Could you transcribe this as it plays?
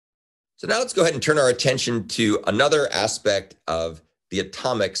So now let's go ahead and turn our attention to another aspect of the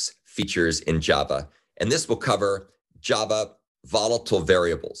atomics features in Java. And this will cover Java volatile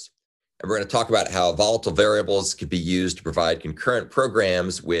variables. And we're going to talk about how volatile variables could be used to provide concurrent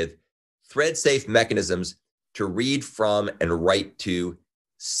programs with thread-safe mechanisms to read from and write to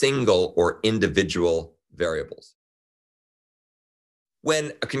single or individual variables.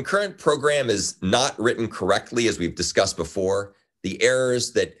 When a concurrent program is not written correctly, as we've discussed before, the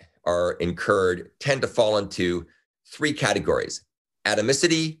errors that are incurred tend to fall into three categories: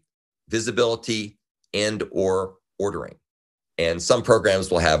 atomicity, visibility, and or ordering. And some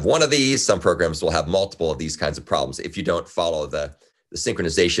programs will have one of these, some programs will have multiple of these kinds of problems if you don't follow the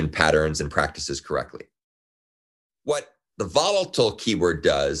synchronization patterns and practices correctly. What the volatile keyword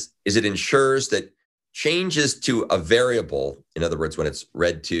does is it ensures that changes to a variable, in other words, when it's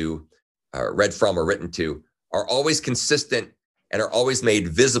read from or written to, are always consistent and are always made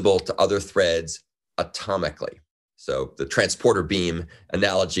visible to other threads atomically. So the transporter beam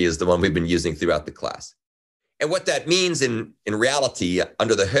analogy is the one we've been using throughout the class. And what that means in reality,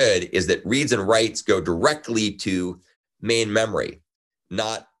 under the hood, is that reads and writes go directly to main memory,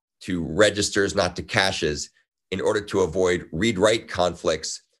 not to registers, not to caches, in order to avoid read-write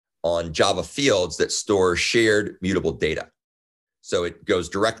conflicts on Java fields that store shared mutable data. So it goes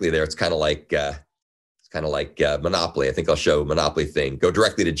directly there. It's kind of like Monopoly. I think I'll show Monopoly thing. Go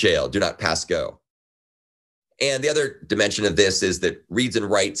directly to jail. Do not pass go. And the other dimension of this is that reads and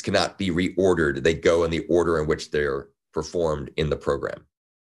writes cannot be reordered. They go in the order in which they're performed in the program.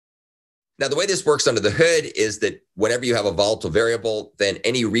 Now, the way this works under the hood is that whenever you have a volatile variable, then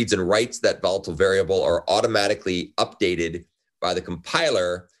any reads and writes that volatile variable are automatically updated by the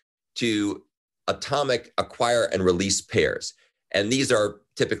compiler to atomic acquire and release pairs. And these are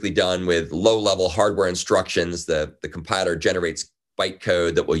typically done with low-level hardware instructions. The compiler generates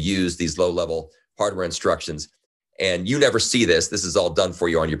bytecode that will use these low-level hardware instructions. And you never see this. This is all done for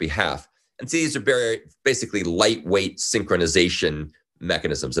you on your behalf. And so these are basically lightweight synchronization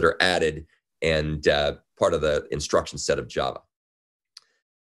mechanisms that are added and part of the instruction set of Java.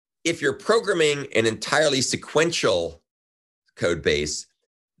 If you're programming an entirely sequential code base,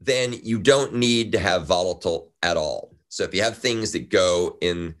 then you don't need to have volatile at all. So if you have things that go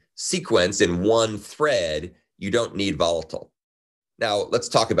in sequence in one thread, you don't need volatile. Now, let's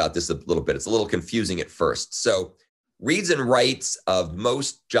talk about this a little bit. It's a little confusing at first. So reads and writes of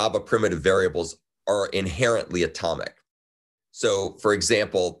most Java primitive variables are inherently atomic. So for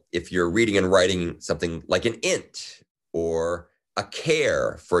example, if you're reading and writing something like an int or a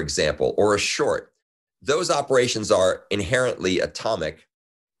char, for example, or a short, those operations are inherently atomic.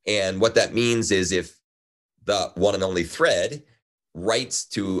 And what that means is if the one and only thread writes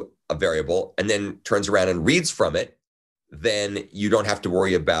to a variable and then turns around and reads from it, then you don't have to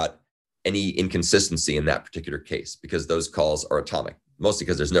worry about any inconsistency in that particular case because those calls are atomic, mostly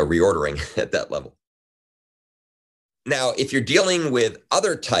because there's no reordering at that level. Now, if you're dealing with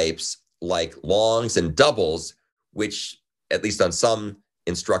other types like longs and doubles, which at least on some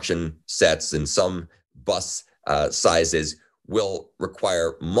instruction sets and some bus sizes will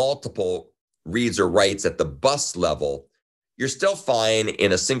require multiple reads or writes at the bus level, you're still fine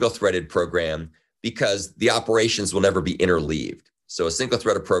in a single-threaded program because the operations will never be interleaved. So a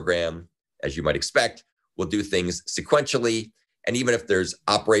single-threaded program, as you might expect, will do things sequentially. And even if there's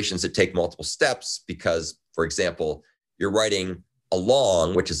operations that take multiple steps, because, for example, you're writing a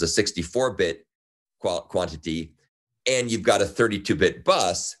long, which is a 64-bit quantity, and you've got a 32-bit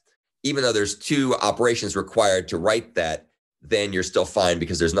bus, even though there's two operations required to write that, then you're still fine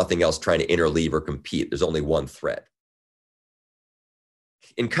because there's nothing else trying to interleave or compete. There's only one thread.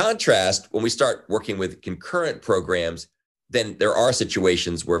 In contrast, when we start working with concurrent programs, then there are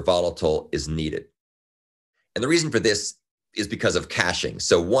situations where volatile is needed. And the reason for this is because of caching.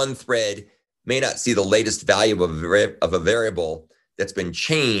 So one thread may not see the latest value of a variable that's been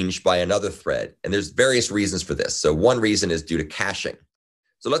changed by another thread. And there's various reasons for this. So one reason is due to caching.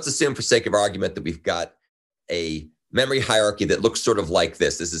 So let's assume for sake of argument that we've got a memory hierarchy that looks sort of like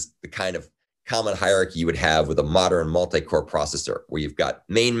this. This is the kind of common hierarchy you would have with a modern multi-core processor, where you've got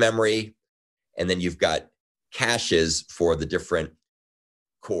main memory, and then you've got caches for the different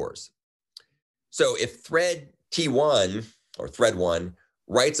cores. So if thread T1 or thread 1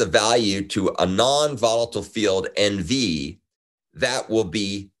 writes a value to a non-volatile field NV, that will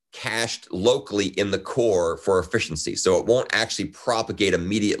be cached locally in the core for efficiency. So it won't actually propagate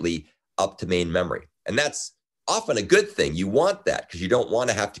immediately up to main memory. And that's often a good thing. You want that because you don't want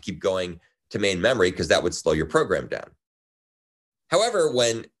to have to keep going to main memory because that would slow your program down. However,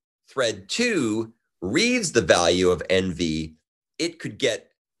 when thread 2 reads the value of NV, it could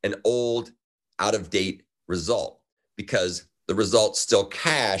get an old, out-of-date result because the result's still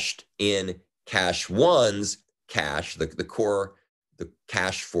cached in cache one's cache, the core, the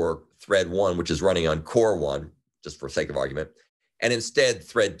cache for thread one, which is running on core one, just for sake of argument. And instead,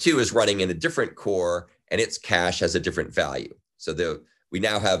 thread two is running in a different core and its cache has a different value. So we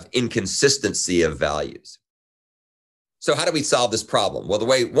now have inconsistency of values. So how do we solve this problem? Well,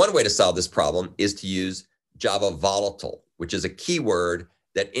 one way to solve this problem is to use Java Volatile, which is a keyword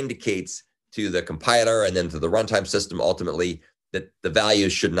that indicates to the compiler and then to the runtime system ultimately that the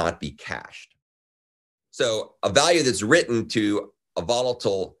values should not be cached. So a value that's written to a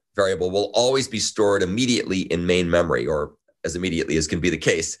volatile variable will always be stored immediately in main memory, or as immediately as can be the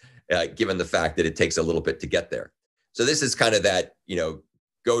case, given the fact that it takes a little bit to get there. So this is kind of that,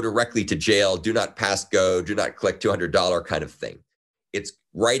 go directly to jail, do not pass go, do not collect $200 kind of thing. It's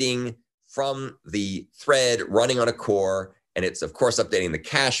writing from the thread running on a core, and it's, of course, updating the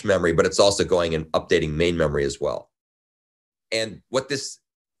cache memory, but it's also going and updating main memory as well. And what this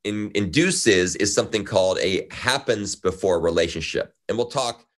induces is something called a happens before relationship. And we'll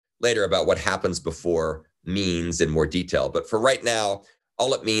talk later about what happens before means in more detail. But for right now,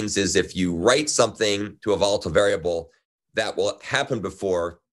 all it means is if you write something to a volatile variable, that will happen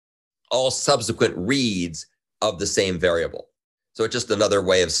before all subsequent reads of the same variable. So it's just another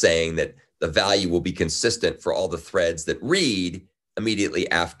way of saying that the value will be consistent for all the threads that read immediately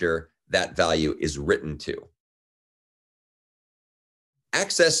after that value is written to.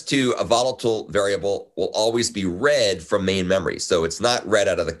 Access to a volatile variable will always be read from main memory. So it's not read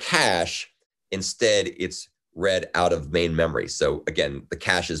out of the cache. Instead, it's read out of main memory. So again, the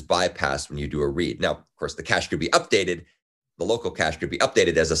cache is bypassed when you do a read. Now, of course, the cache could be updated. The local cache could be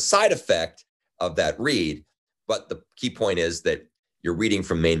updated as a side effect of that read. But the key point is that you're reading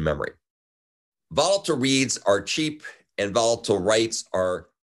from main memory. Volatile reads are cheap and volatile writes are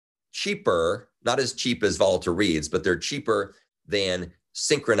cheaper, not as cheap as volatile reads, but they're cheaper than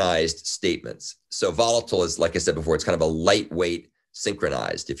synchronized statements. So volatile is, like I said before, it's kind of a lightweight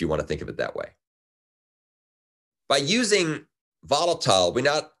synchronized, if you want to think of it that way. By using volatile, we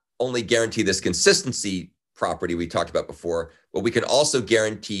not only guarantee this consistency property we talked about before, but we can also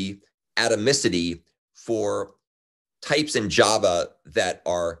guarantee atomicity for types in Java that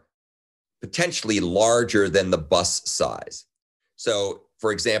are potentially larger than the bus size. So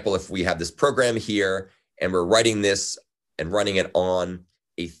for example, if we have this program here and we're writing this and running it on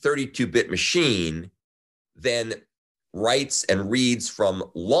a 32-bit machine, then writes and reads from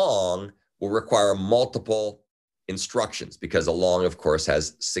long will require multiple instructions because a long, of course,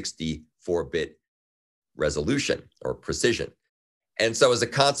 has 64-bit resolution or precision. And so as a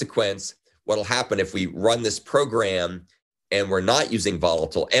consequence, what'll happen if we run this program and we're not using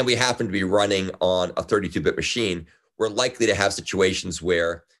volatile and we happen to be running on a 32-bit machine, we're likely to have situations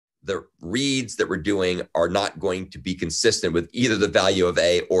where the reads that we're doing are not going to be consistent with either the value of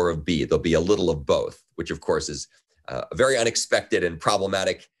A or of B. There'll be a little of both, which of course is a very unexpected and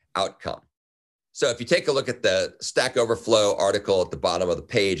problematic outcome. So if you take a look at the Stack Overflow article at the bottom of the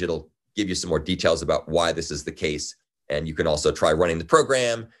page, it'll give you some more details about why this is the case. And you can also try running the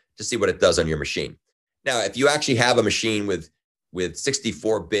program to see what it does on your machine. Now, if you actually have a machine with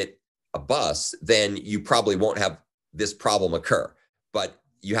 64-bit a bus, then you probably won't have this problem occur. But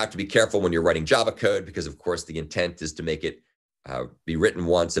you have to be careful when you're writing Java code because, of course, the intent is to make it be written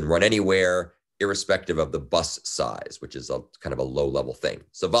once and run anywhere, irrespective of the bus size, which is a kind of a low-level thing.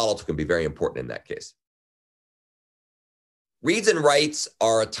 So volatile can be very important in that case. Reads and writes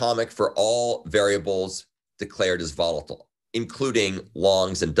are atomic for all variables declared as volatile, including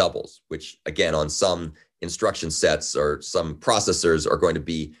longs and doubles, which, again, on some instruction sets or some processors are going to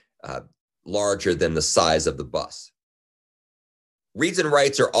be larger than the size of the bus. Reads and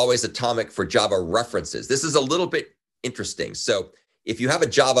writes are always atomic for Java references. This is a little bit interesting. So if you have a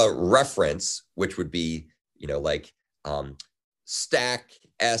Java reference, which would be, like stack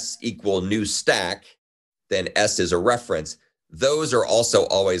s equal new stack, then s is a reference. Those are also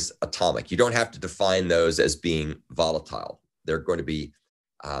always atomic. You don't have to define those as being volatile. They're going to be,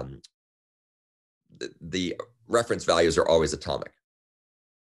 the reference values are always atomic.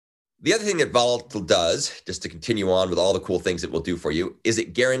 The other thing that volatile does, just to continue on with all the cool things it will do for you, is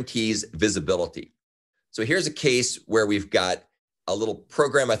it guarantees visibility. So here's a case where we've got a little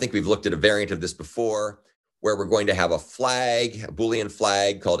program. I think we've looked at a variant of this before, where we're going to have a flag, a Boolean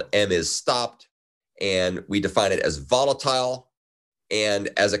flag called m is stopped, and we define it as volatile. And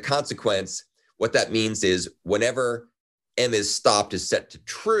as a consequence, what that means is whenever m is stopped is set to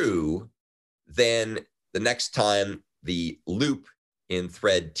true, then the next time the loop in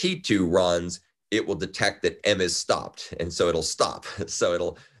thread T2 runs, it will detect that m is stopped. And so it'll stop. So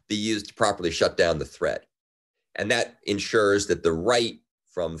it'll be used to properly shut down the thread. And that ensures that the write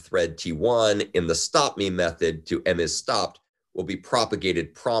from thread T1 in the stop me method to M is stopped will be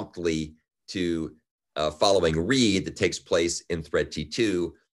propagated promptly to following read that takes place in thread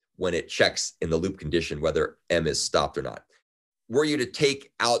T2 when it checks in the loop condition whether M is stopped or not. Were you to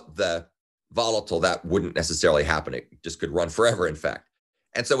take out the volatile, that wouldn't necessarily happen. It just could run forever, in fact.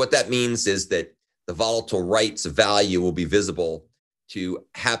 And so what that means is that the volatile write's value will be visible to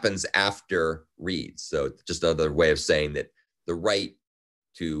happens after reads. So just another way of saying that the write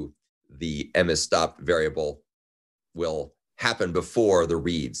to the M is stopped variable will happen before the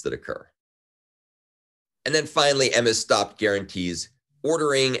reads that occur. And then finally, M is stopped guarantees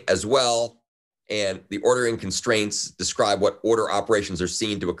ordering as well. And the ordering constraints describe what order operations are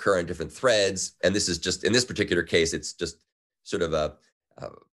seen to occur in different threads. And this is just, in this particular case, it's just sort of a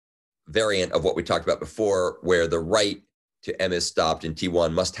variant of what we talked about before, where the write to M is stopped in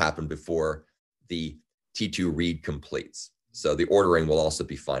T1 must happen before the T2 read completes. So the ordering will also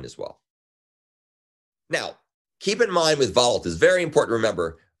be fine as well. Now, keep in mind with volatile, it's very important to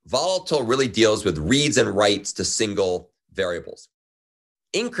remember, volatile really deals with reads and writes to single variables.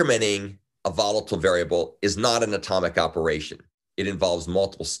 Incrementing a volatile variable is not an atomic operation. It involves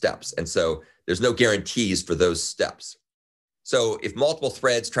multiple steps. And so there's no guarantees for those steps. So if multiple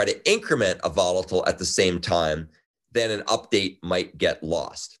threads try to increment a volatile at the same time, then an update might get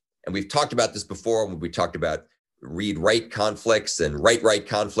lost. And we've talked about this before when we talked about read-write conflicts and write-write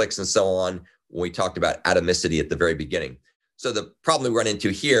conflicts and so on, when we talked about atomicity at the very beginning. So the problem we run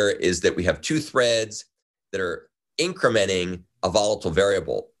into here is that we have two threads that are incrementing a volatile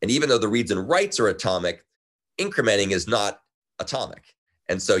variable. And even though the reads and writes are atomic, incrementing is not atomic.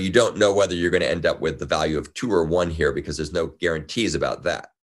 And so you don't know whether you're going to end up with the value of 2 or 1 here because there's no guarantees about that.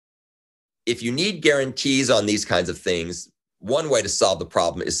 If you need guarantees on these kinds of things, one way to solve the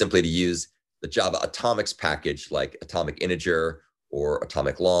problem is simply to use the Java atomics package like atomic integer or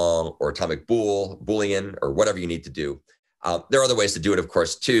atomic long or atomic boolean or whatever you need to do. There are other ways to do it, of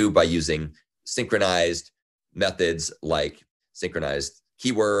course, too, by using synchronized methods like synchronized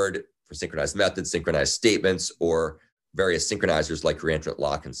keyword for synchronized methods, synchronized statements, or various synchronizers like reentrant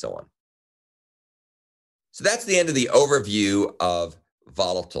lock and so on. So that's the end of the overview of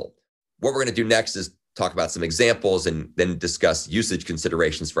volatile. What we're going to do next is talk about some examples and then discuss usage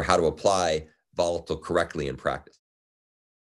considerations for how to apply volatile correctly in practice.